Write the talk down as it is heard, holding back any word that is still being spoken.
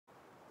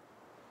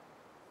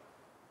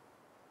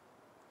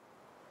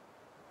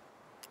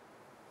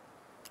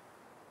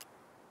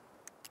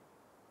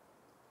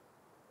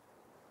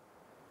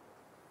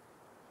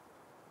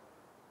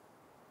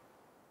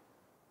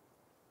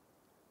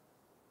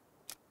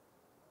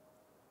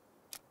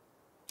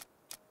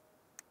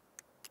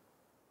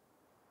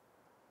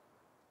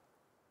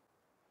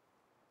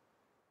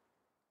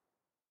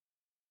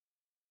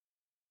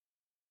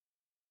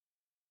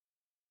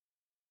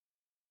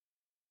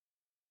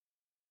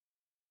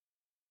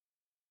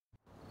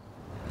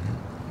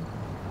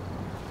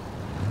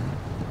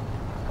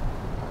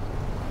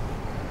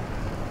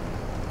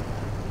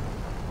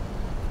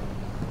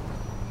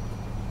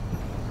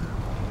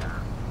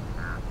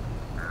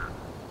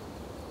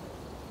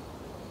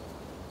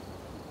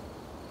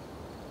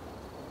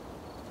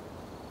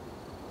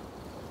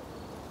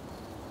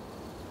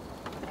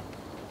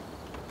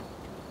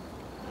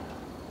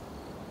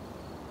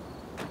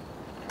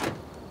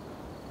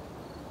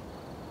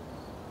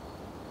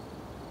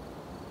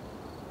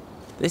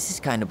This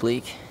is kind of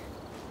bleak.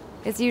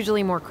 It's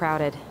usually more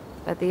crowded,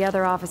 but the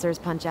other officers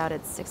punch out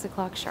at 6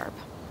 o'clock sharp.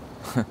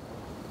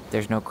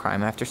 There's no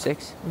crime after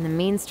 6? In the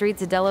mean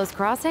streets of Delos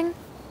Crossing?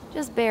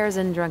 Just bears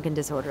and drunken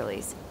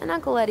disorderlies. And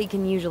Uncle Eddie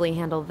can usually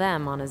handle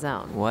them on his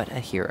own. What a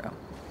hero.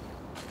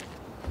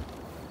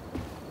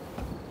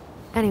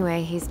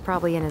 Anyway, he's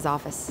probably in his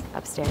office,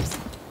 upstairs.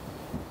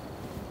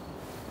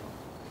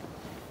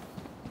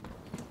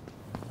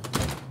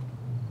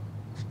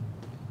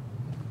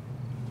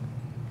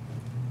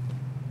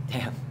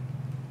 Damn,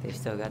 they've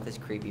still got this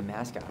creepy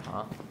mascot,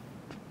 huh?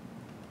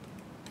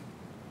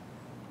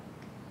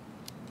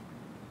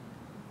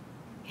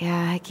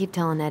 Yeah, I keep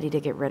telling Eddie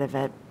to get rid of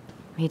it.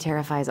 He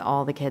terrifies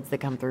all the kids that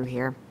come through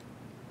here.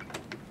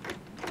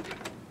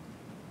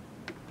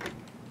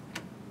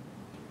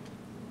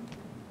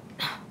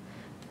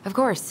 Of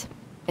course,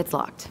 it's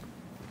locked.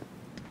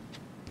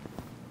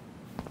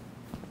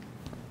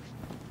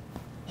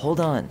 Hold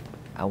on.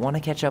 I want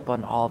to catch up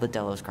on all the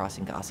Delos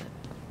Crossing gossip.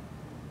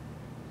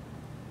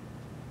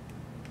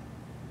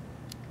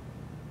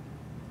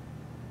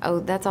 Oh,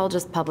 that's all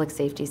just public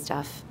safety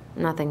stuff.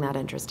 Nothing that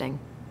interesting.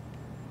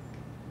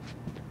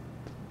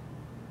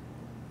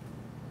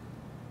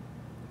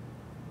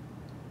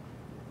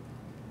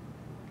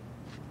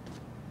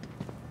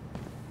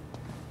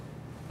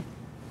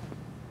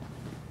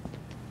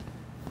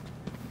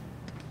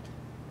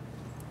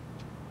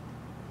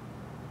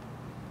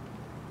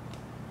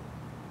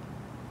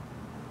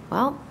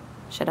 Well,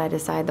 should I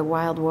decide the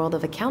wild world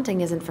of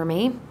accounting isn't for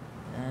me?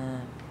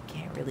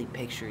 Can't really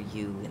picture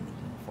you in the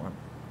uniform.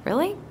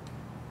 Really?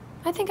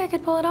 I think I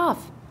could pull it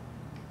off.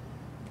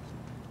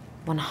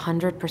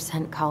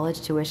 100%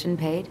 college tuition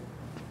paid?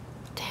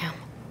 Damn.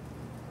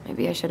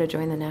 Maybe I should have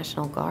joined the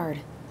National Guard.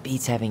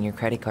 Beats having your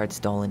credit card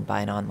stolen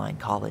by an online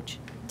college.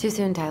 Too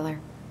soon,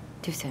 Tyler.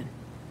 Too soon.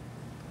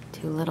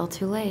 Too little,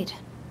 too late.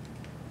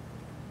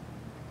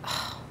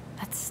 Oh,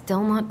 that's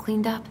still not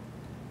cleaned up?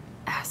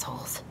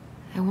 Assholes.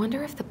 I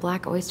wonder if the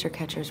black oyster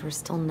catchers were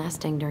still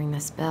nesting during the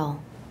spill.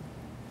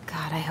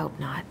 God, I hope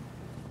not.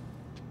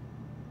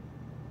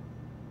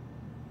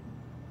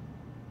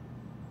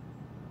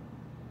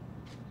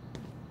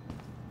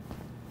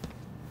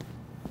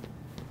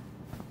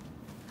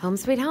 Home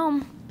sweet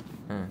home.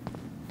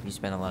 You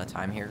spent a lot of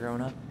time here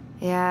growing up?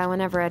 Yeah,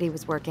 whenever Eddie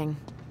was working.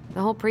 The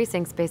whole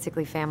precinct's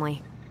basically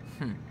family.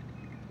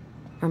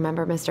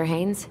 Remember Mr.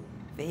 Haynes?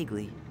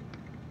 Vaguely.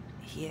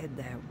 He had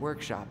that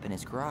workshop in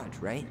his garage,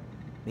 right?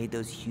 Made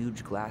those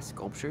huge glass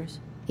sculptures?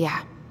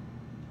 Yeah.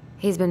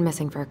 He's been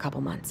missing for a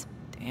couple months.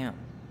 Damn.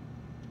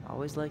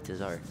 Always liked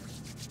his art.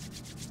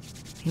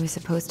 He was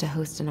supposed to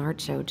host an art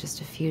show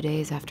just a few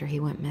days after he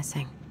went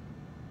missing.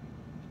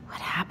 What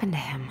happened to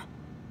him?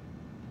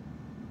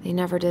 They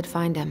never did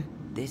find him.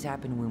 This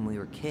happened when we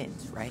were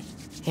kids, right?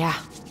 Yeah.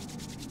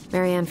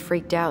 Marianne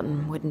freaked out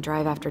and wouldn't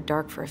drive after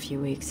dark for a few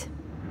weeks.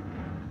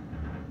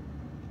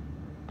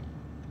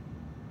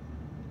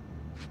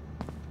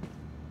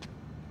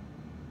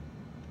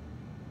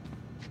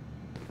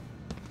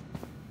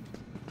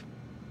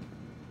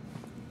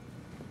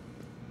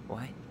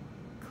 What?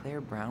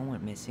 Claire Brown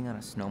went missing on a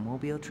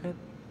snowmobile trip?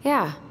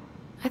 Yeah.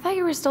 I thought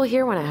you were still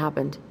here when it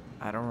happened.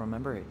 I don't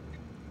remember it.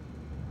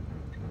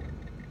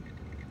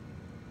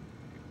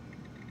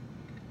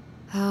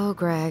 Oh,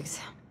 Greg's.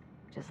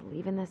 Just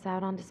leaving this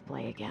out on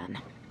display again.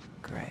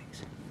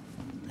 Greg's.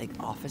 Like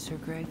Officer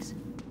Greg's?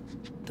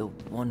 The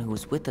one who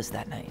was with us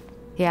that night.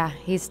 Yeah,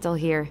 he's still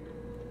here.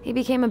 He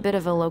became a bit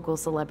of a local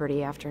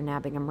celebrity after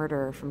nabbing a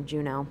murderer from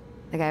Juneau.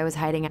 The guy was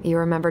hiding out. You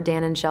remember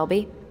Dan and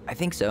Shelby? I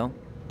think so.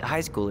 The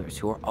high schoolers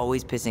who were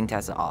always pissing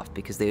Tessa off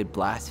because they would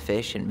blast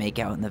fish and make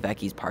out in the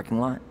Vecchi's parking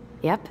lot.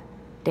 Yep.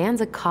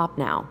 Dan's a cop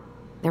now.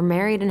 They're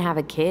married and have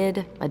a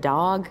kid, a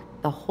dog,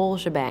 the whole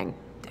shebang.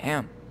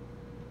 Damn.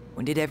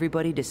 When did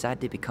everybody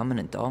decide to become an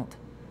adult?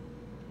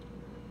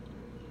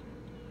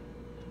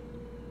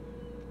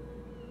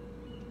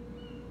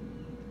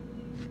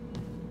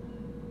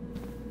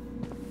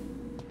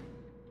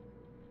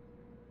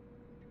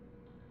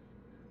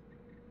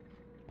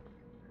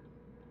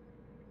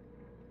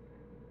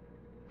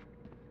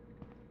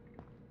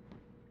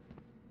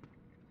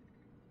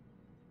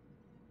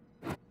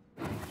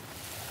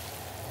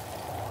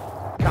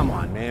 Come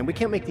on, man. We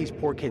can't make these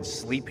poor kids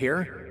sleep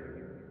here.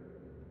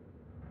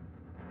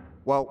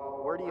 Well,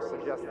 where do you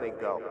suggest they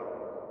go?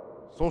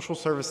 Social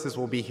services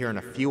will be here in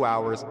a few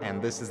hours, and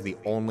this is the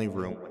only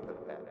room with a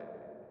bed.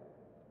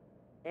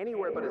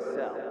 Anywhere but a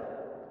cell.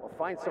 We'll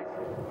find some...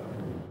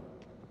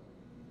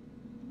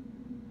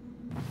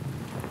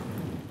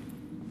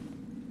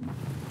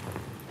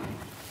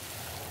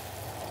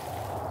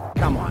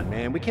 Come on,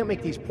 man. We can't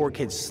make these poor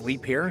kids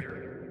sleep here.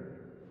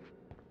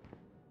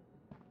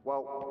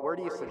 Well, where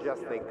do you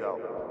suggest they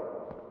go?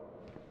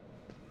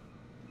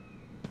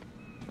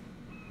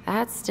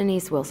 That's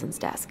Denise Wilson's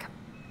desk.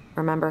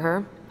 Remember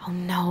her? Oh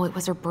no, it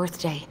was her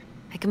birthday.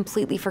 I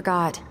completely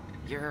forgot.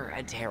 You're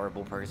a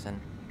terrible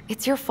person.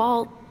 It's your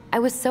fault. I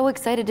was so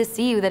excited to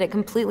see you that it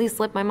completely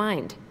slipped my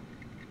mind.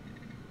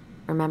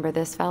 Remember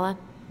this fella?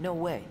 No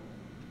way.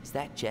 Is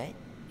that Jet?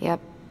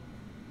 Yep.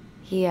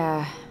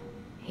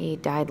 He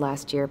died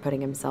last year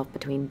putting himself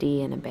between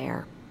Dee and a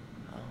bear.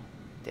 Oh,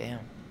 damn.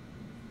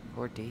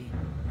 Poor D.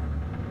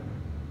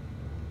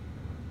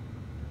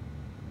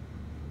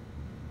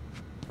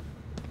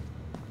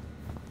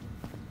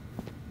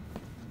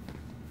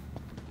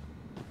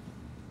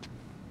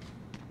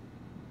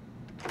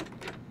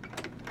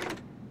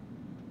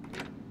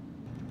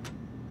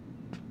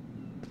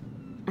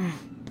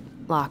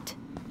 Locked.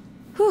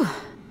 Whew,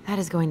 that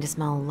is going to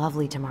smell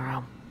lovely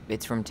tomorrow.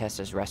 It's from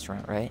Tessa's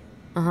restaurant, right?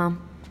 Uh-huh.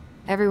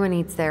 Everyone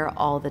eats there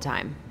all the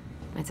time.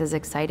 It's as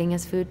exciting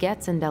as food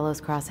gets in Delos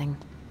Crossing.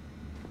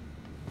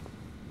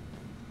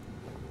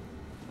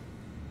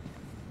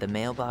 The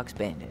mailbox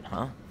bandit,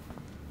 huh?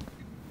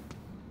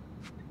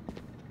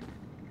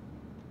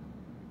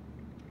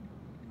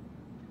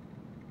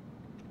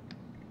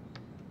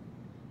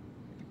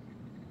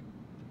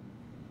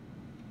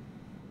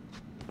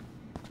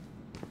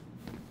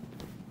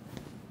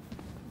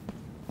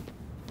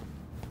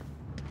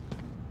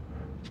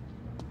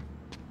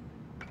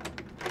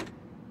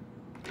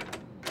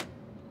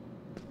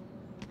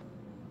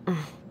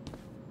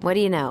 What do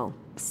you know?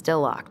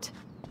 Still locked.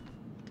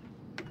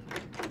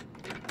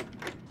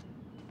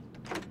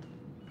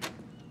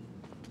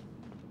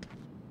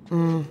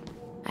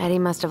 Eddie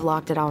must have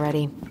locked it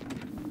already.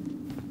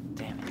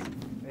 Damn it.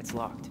 It's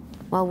locked.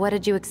 Well, what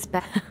did you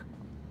expect?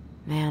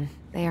 Man,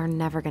 they are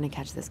never gonna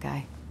catch this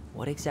guy.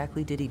 What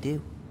exactly did he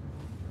do?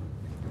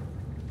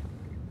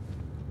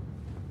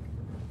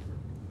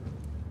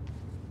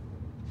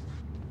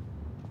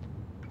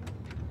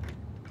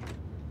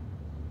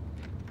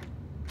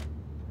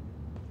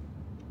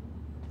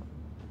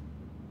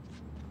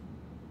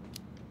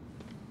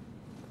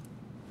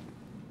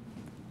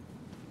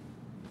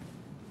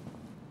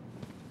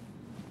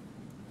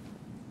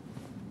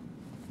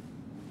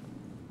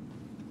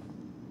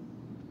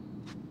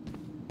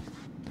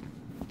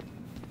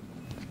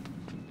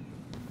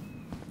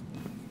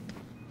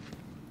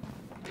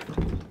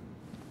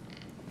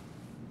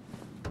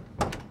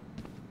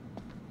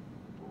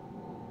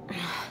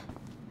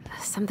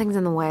 Something's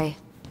in the way.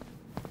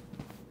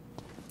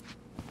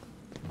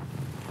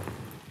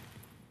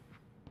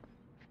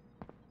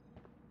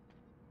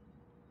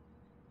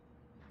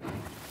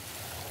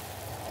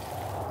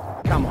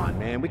 Come on,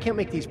 man. We can't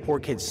make these poor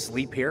kids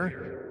sleep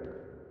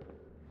here.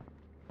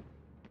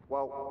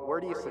 Well, where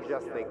do you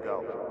suggest they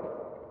go?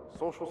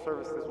 Social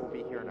services will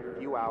be here in a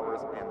few hours,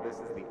 and this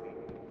is the...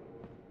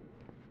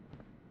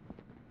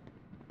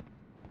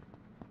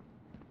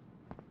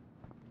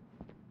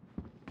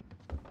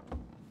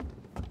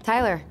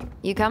 Tyler,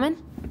 you coming?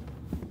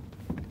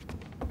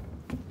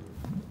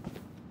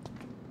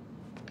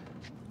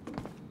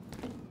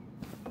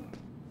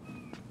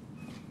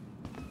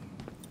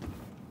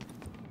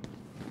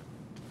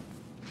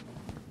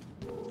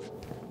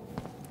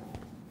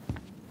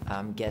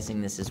 I'm guessing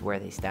this is where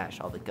they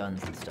stash all the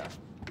guns and stuff.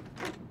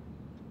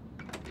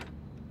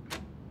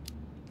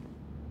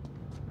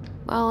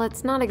 Well,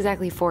 it's not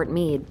exactly Fort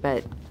Meade,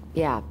 but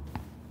yeah.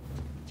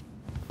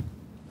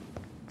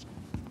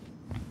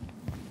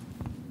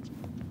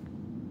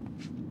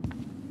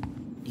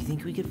 You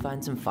think we could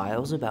find some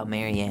files about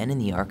Marianne in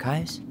the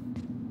archives?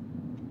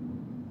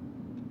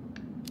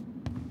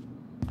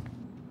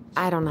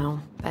 I don't know,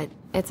 but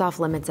it's off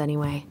limits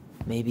anyway.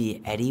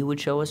 Maybe Eddie would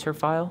show us her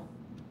file?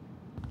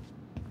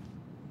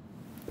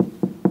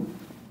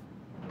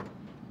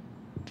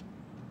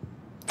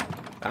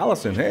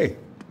 Allison, hey.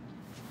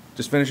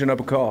 Just finishing up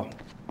a call.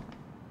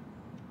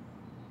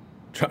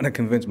 Trying to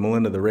convince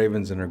Melinda the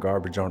Ravens and her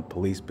garbage aren't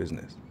police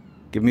business.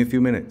 Give me a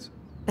few minutes.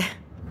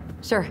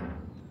 Sure.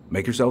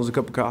 Make yourselves a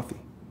cup of coffee.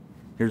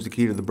 Here's the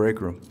key to the break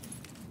room.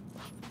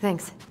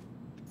 Thanks.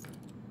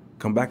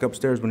 Come back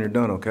upstairs when you're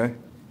done, okay?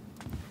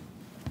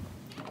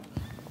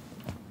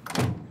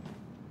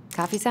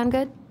 Coffee sound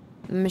good?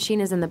 The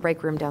machine is in the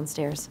break room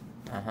downstairs.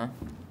 Uh-huh.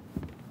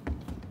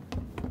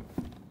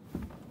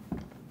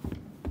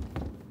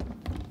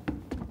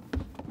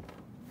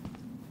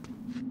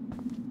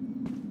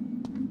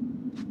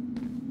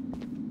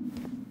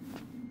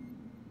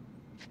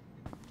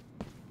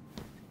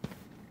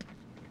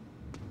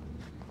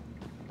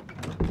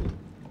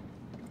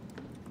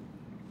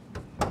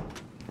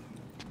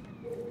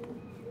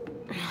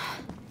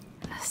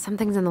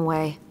 Something's in the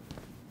way.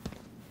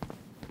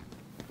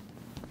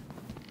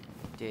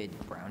 Did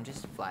Brown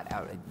just flat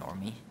out ignore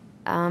me?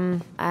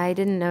 I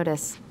didn't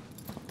notice.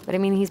 But I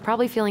mean, he's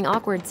probably feeling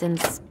awkward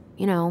since,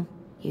 you know,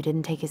 you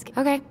didn't take his...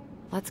 Okay,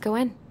 let's go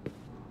in.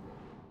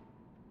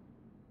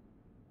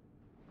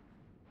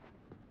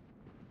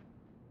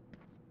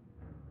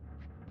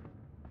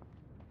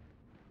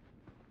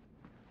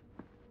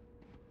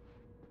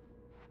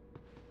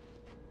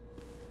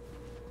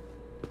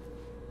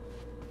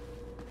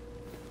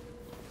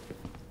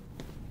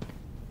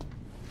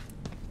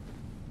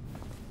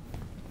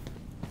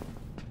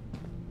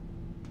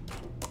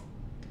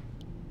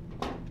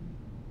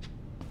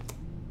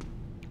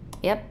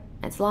 Yep,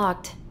 it's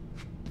locked.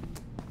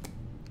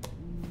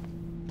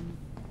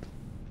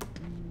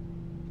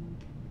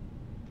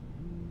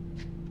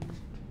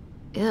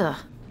 Ugh,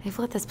 They've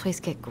let this place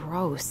get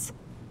gross.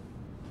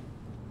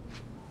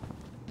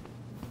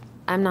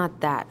 I'm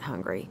not that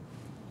hungry.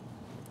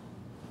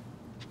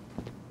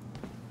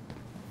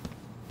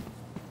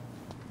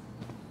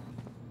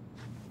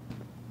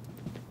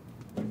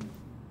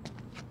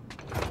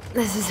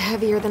 This is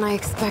heavier than I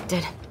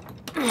expected.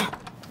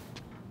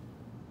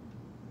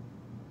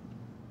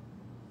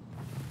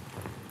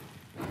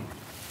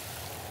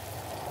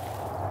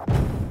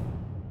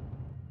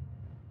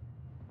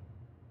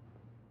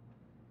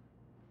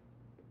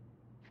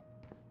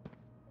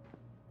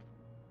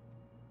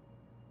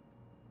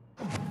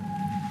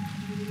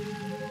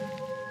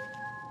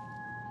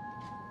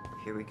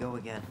 Here we go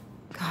again.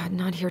 God,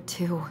 not here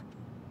too.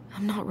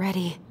 I'm not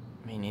ready.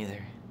 Me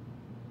neither.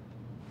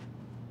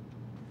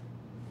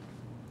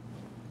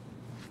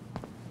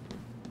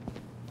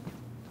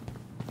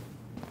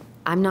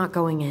 I'm not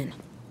going in.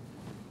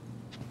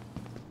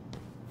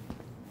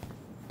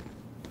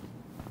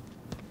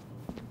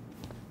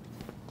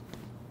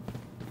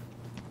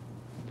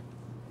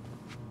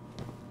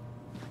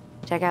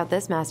 Check out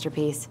this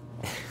masterpiece.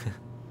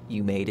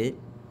 You made it?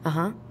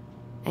 Uh-huh.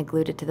 I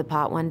glued it to the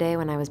pot one day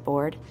when I was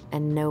bored,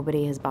 and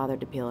nobody has bothered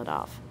to peel it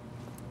off.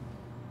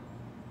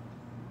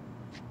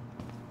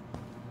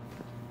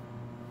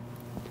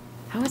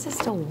 How is it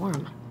still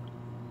warm?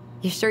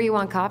 You sure you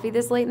want coffee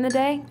this late in the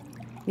day?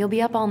 You'll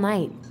be up all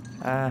night.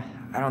 I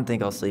don't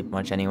think I'll sleep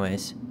much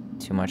anyways.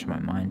 Too much on my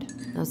mind.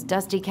 Those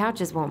dusty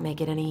couches won't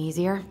make it any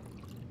easier.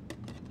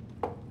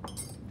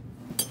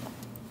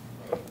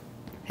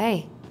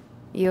 Hey,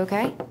 you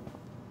okay?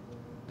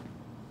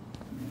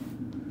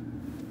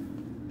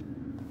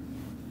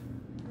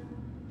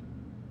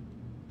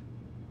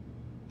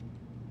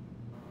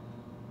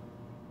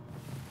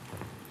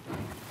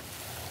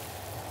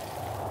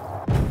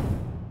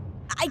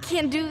 I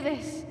can't do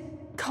this.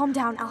 Calm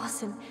down,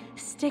 Allison.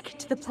 Stick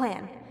to the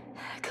plan.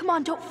 Come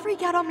on, don't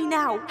freak out on me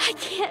now. I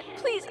can't,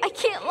 please, I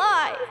can't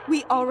lie.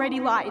 We already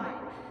lied.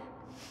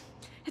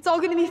 It's all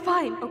gonna be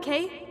fine,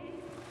 okay?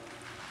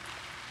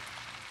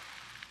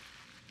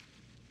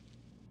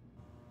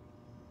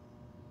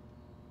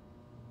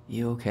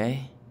 You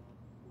okay?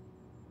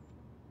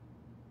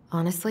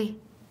 Honestly,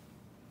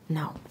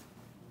 no.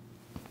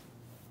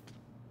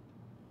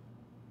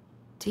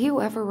 Do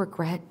you ever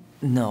regret?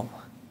 No.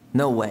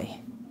 No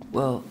way.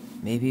 Well,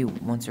 maybe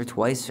once or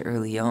twice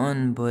early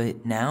on,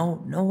 but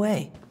now, no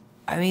way.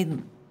 I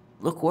mean,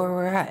 look where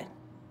we're at.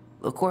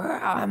 Look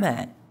where I'm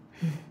at.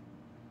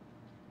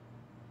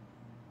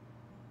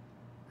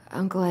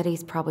 Uncle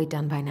Eddie's probably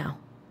done by now.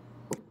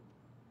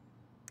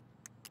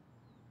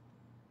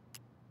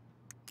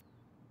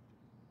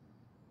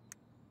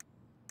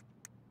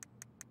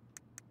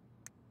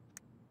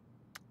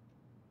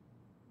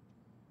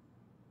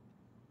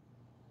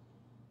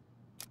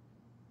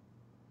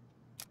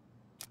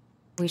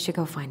 We should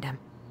go find him.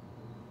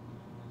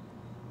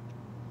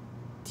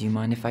 Do you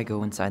mind if I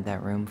go inside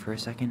that room for a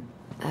second?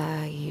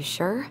 You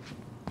sure?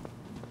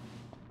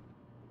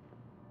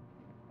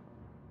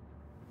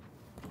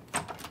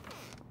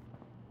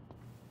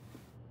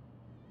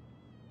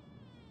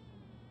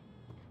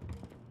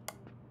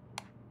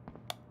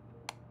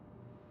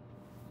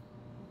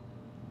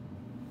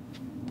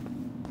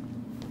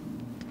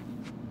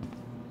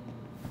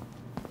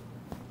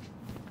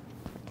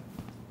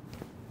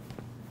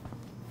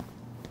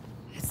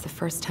 It's the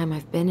first time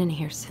I've been in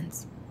here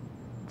since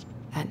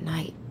that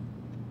night.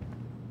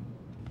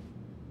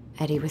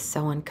 Eddie was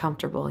so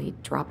uncomfortable, he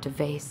dropped a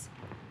vase.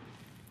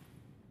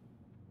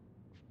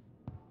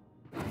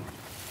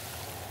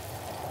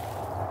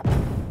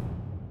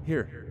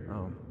 Here,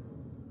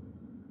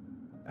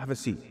 have a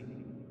seat.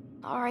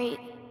 All right.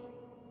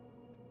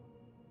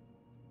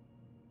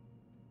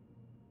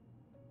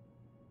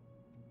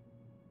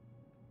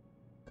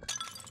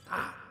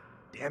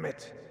 Damn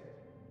it.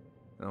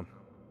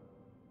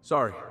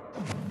 Sorry.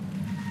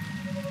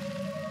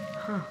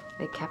 Huh,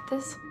 they kept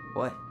this?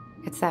 What?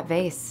 It's that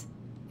vase.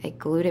 They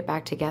glued it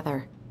back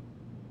together.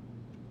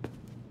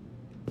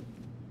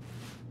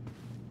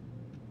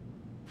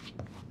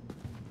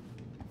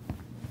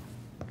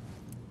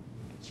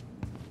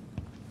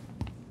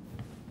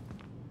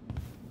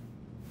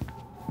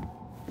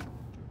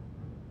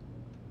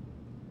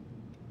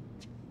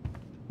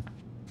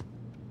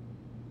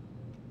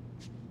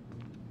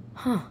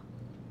 Huh.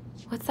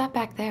 What's that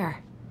back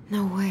there?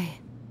 No way.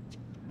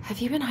 Have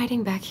you been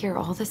hiding back here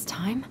all this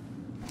time?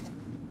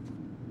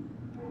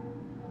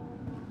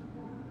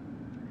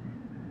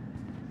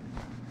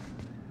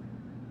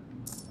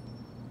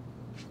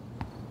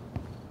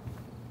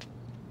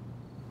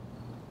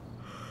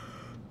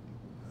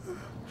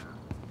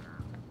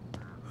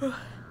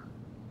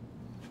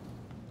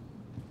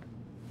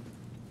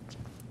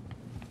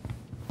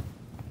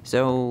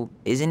 So,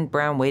 isn't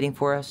Brown waiting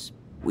for us?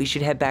 We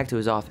should head back to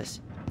his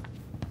office.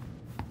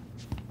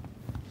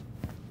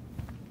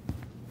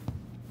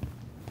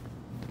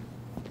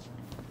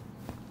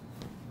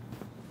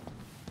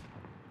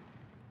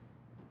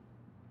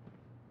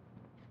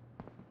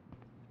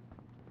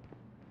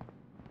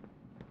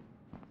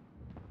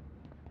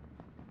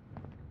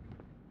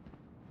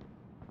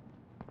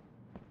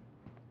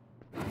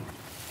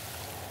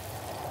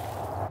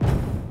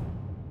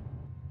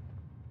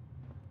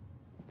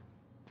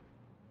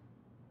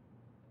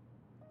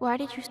 Why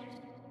did you...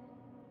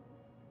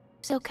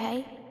 It's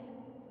okay.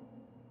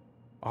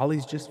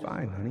 Ollie's just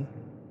fine, honey.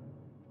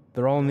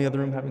 They're all in the other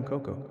room having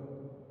cocoa.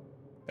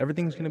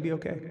 Everything's gonna be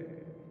okay.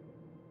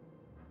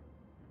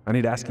 I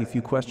need to ask you a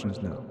few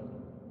questions now.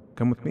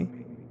 Come with me?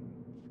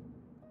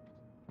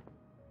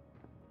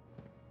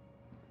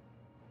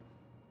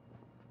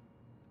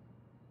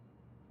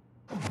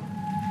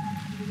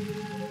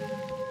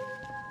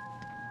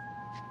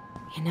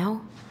 You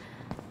know,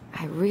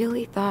 I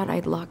really thought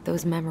I'd locked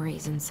those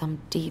memories in some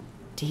deep,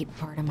 deep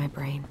part of my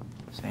brain.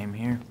 Same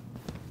here.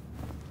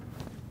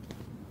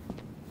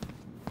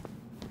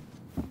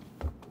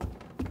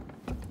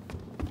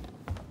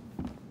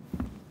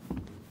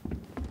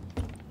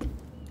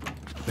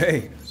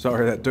 Hey,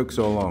 sorry that took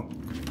so long.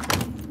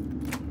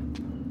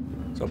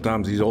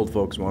 Sometimes these old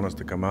folks want us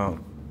to come out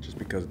just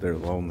because they're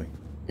lonely.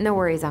 No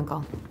worries,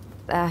 Uncle.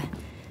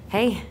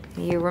 Hey,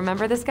 you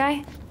remember this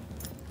guy?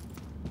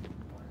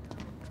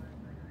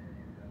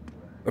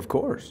 Of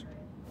course.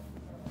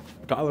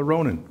 Tyler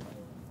Ronan.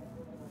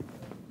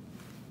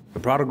 The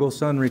prodigal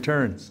son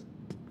returns.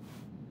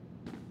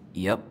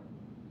 Yep.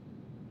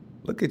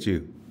 Look at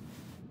you.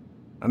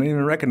 I didn't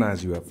even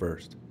recognize you at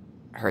first.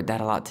 Heard that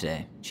a lot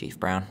today, Chief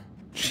Brown.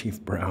 Chief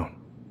Brown.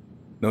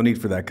 No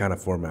need for that kind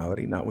of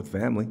formality, not with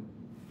family.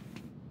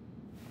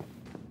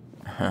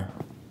 Huh.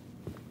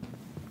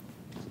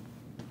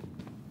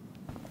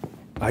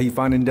 How you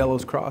finding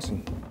Delos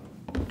Crossing?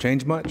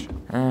 Change much?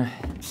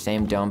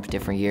 Same dump,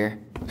 different year.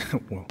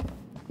 Well,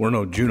 we're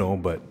no Juno,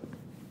 but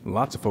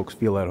lots of folks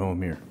feel at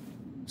home here.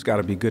 It's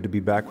gotta be good to be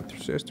back with your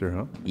sister,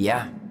 huh?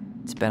 Yeah,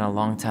 it's been a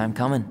long time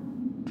coming.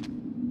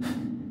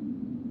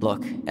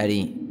 Look,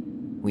 Eddie,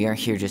 we aren't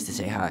here just to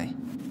say hi.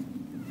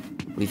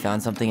 We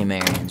found something in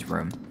Marian's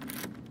room.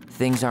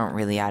 Things aren't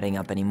really adding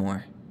up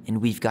anymore,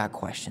 and we've got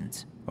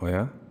questions. Oh,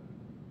 yeah?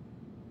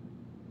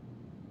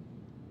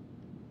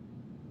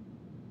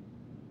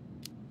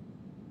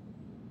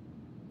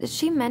 Did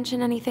she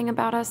mention anything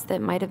about us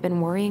that might have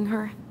been worrying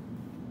her?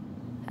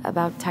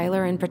 About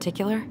Tyler in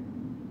particular?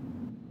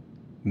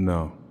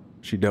 No.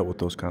 She dealt with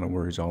those kind of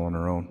worries all on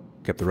her own.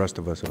 Kept the rest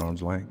of us at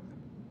arm's length.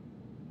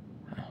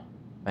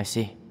 I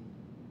see.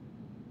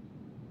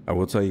 I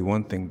will tell you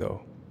one thing,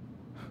 though.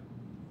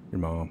 Your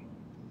mom.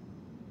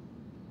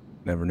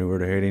 Never knew her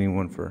to hate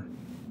anyone for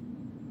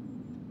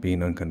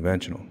being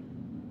unconventional.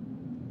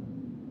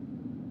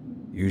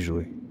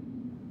 Usually,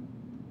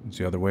 it's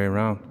the other way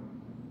around.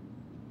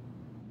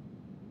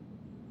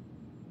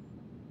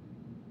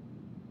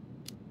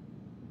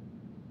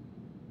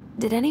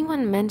 Did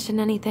anyone mention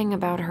anything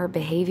about her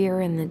behavior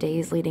in the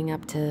days leading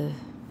up to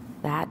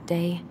that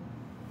day?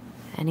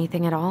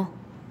 Anything at all?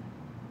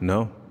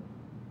 No.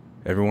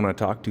 Everyone I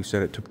talked to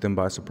said it took them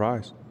by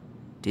surprise.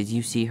 Did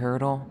you see her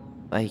at all?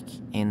 Like,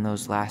 in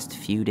those last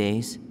few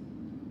days?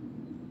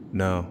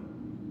 No.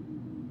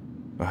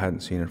 I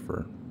hadn't seen her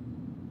for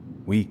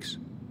weeks.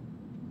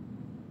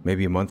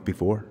 Maybe a month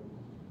before.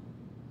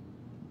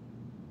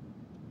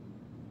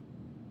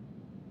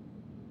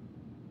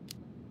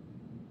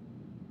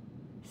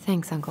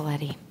 Thanks, Uncle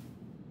Eddie.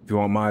 If you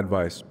want my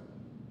advice,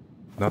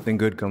 nothing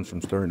good comes from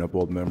stirring up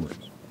old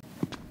memories.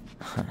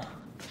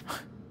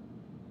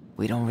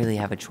 We don't really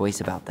have a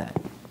choice about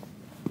that.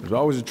 There's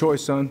always a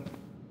choice, son.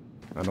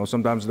 I know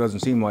sometimes it doesn't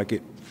seem like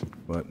it,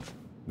 but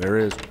there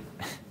is.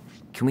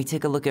 Can we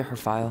take a look at her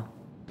file?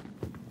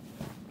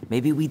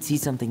 Maybe we'd see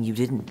something you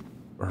didn't.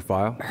 Her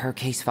file? Her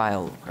case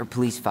file, her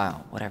police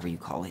file, whatever you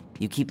call it.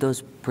 You keep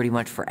those pretty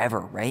much forever,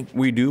 right?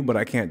 We do, but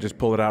I can't just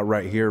pull it out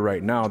right here,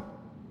 right now.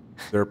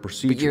 There are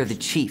procedures. But you're the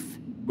chief.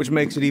 Which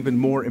makes it even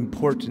more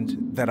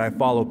important that I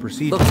follow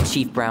procedures. Look,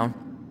 Chief Brown,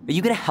 are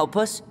you gonna help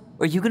us?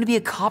 Or are you gonna be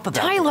a cop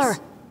about Tyler! this?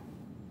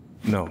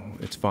 No,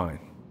 it's fine.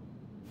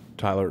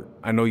 Tyler,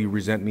 I know you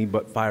resent me,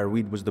 but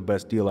fireweed was the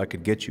best deal I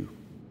could get you.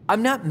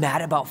 I'm not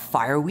mad about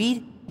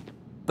fireweed,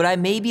 but I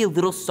may be a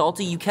little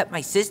salty you kept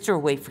my sister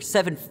away for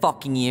 7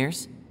 fucking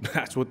years.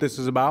 That's what this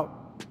is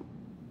about?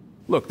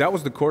 Look, that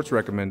was the court's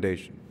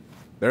recommendation.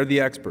 They're the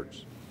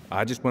experts.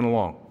 I just went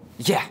along.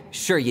 Yeah,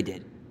 sure you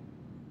did.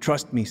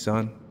 Trust me,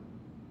 son.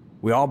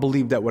 We all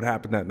believed that what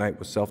happened that night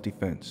was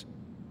self-defense,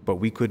 but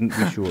we couldn't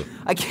be sure.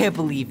 I can't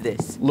believe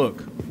this.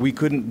 Look, we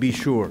couldn't be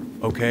sure,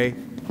 okay?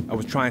 I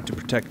was trying to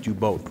protect you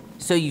both.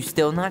 So you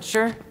still not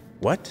sure?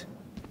 What?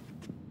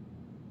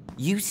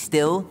 You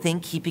still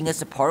think keeping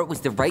us apart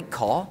was the right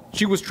call?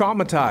 She was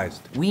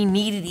traumatized. We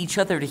needed each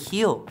other to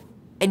heal,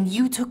 and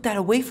you took that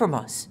away from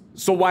us.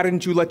 So why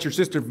didn't you let your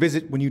sister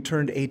visit when you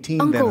turned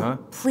 18 Uncle, then, huh?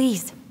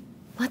 please.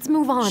 Let's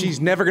move on. She's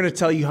never gonna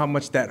tell you how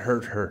much that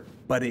hurt her,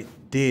 but it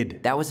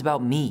did. That was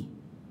about me.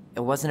 It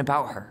wasn't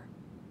about her.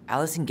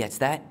 Allison gets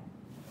that.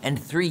 And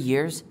 3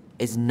 years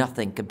is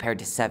nothing compared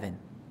to 7.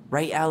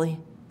 Right, Allie?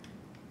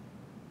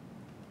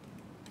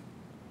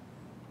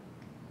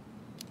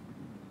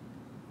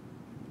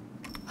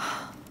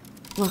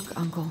 Look,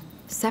 Uncle,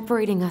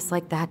 separating us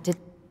like that did...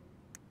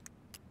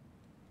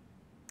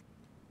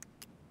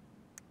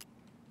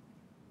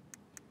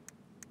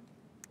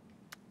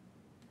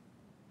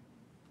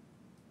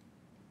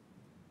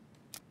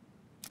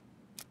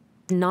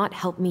 did not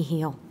help me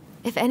heal.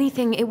 If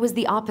anything, it was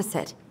the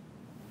opposite.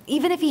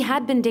 Even if he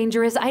had been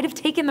dangerous, I'd have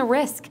taken the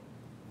risk.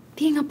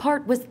 Being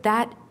apart was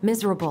that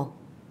miserable.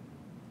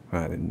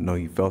 I didn't know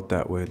you felt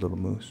that way, little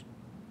moose.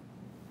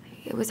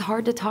 It was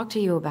hard to talk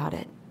to you about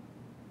it.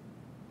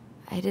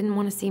 I didn't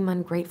want to seem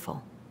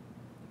ungrateful.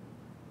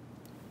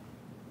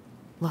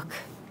 Look,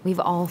 we've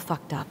all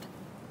fucked up.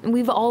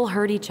 We've all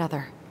hurt each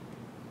other.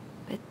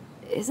 But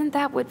isn't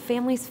that what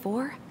family's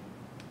for?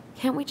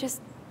 Can't we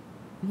just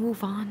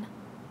move on?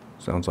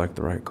 Sounds like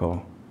the right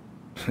call.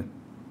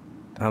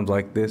 Times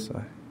like this,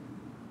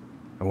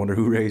 I wonder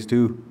who raised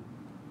who.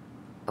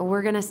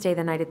 We're gonna stay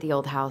the night at the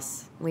old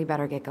house. We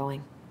better get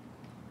going.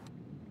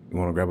 You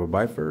want to grab a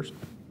bite first?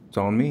 It's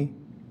on me.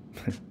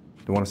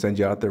 Don't want to send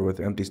you out there with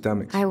empty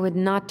stomachs. I would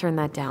not turn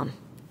that down.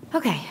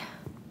 Okay,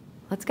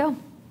 let's go.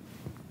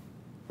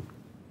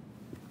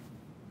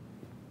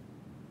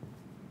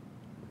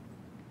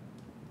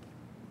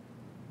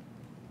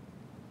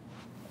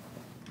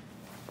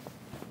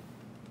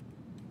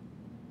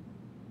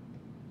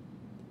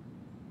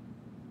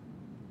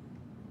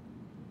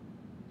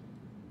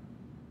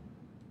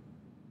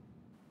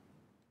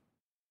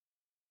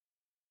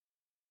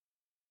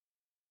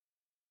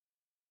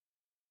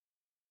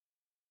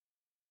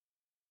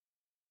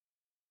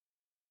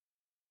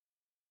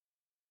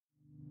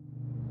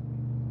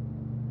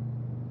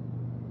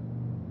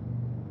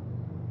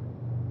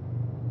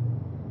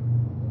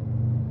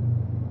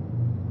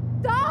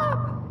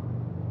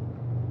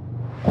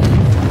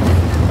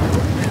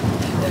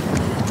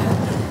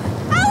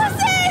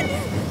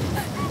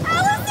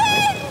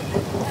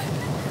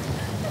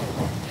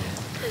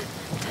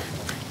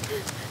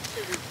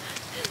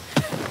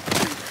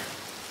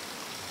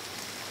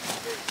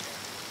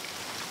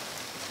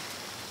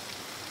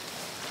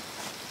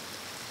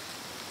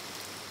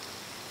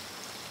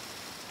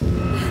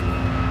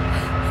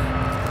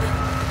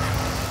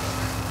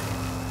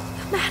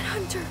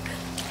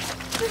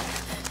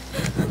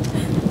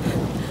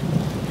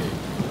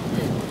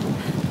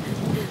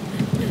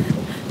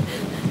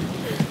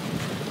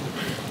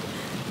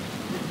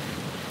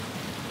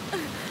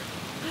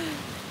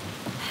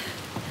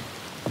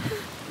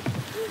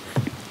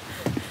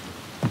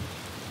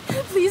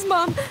 Please,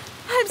 Mom.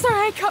 I'm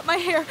sorry I cut my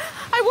hair.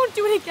 I won't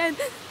do it again.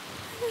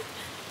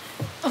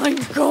 I'm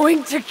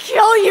going to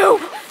kill you!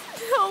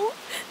 No.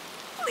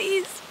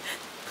 Please.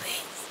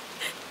 Please.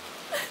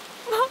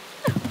 Mom,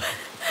 no.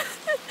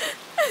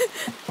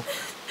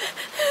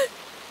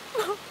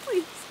 Mom,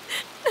 please.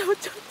 No,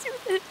 don't do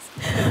this.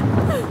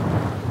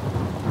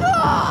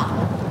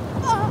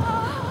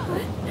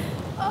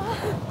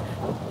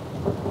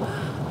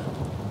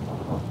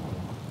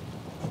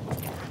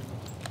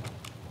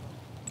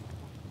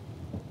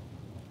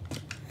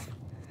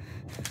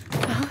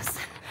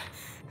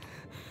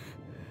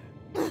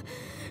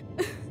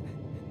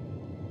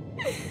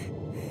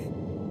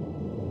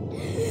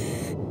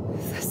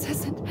 This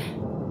isn't...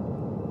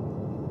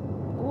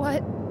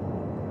 What?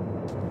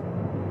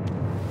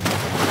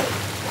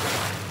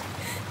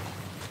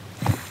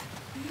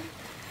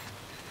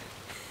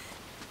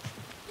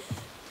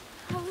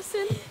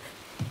 Allison?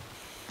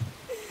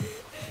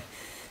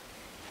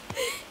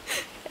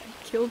 I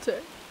killed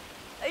her.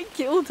 I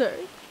killed her.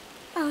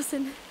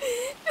 Allison,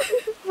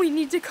 we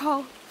need to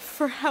call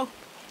for help.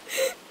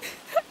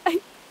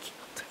 I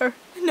killed her.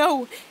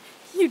 No,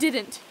 you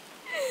didn't.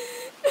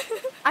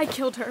 I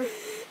killed her.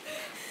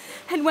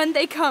 And when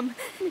they come,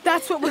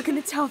 that's what we're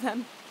gonna tell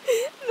them.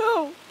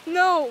 No,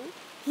 no.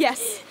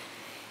 Yes.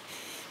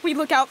 We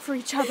look out for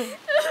each other.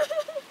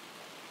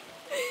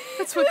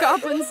 That's what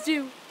goblins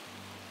do.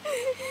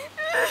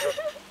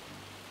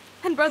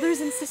 And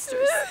brothers and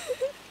sisters.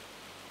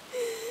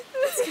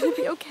 It's gonna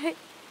be okay.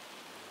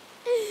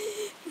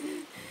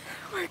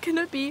 We're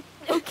gonna be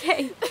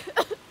okay.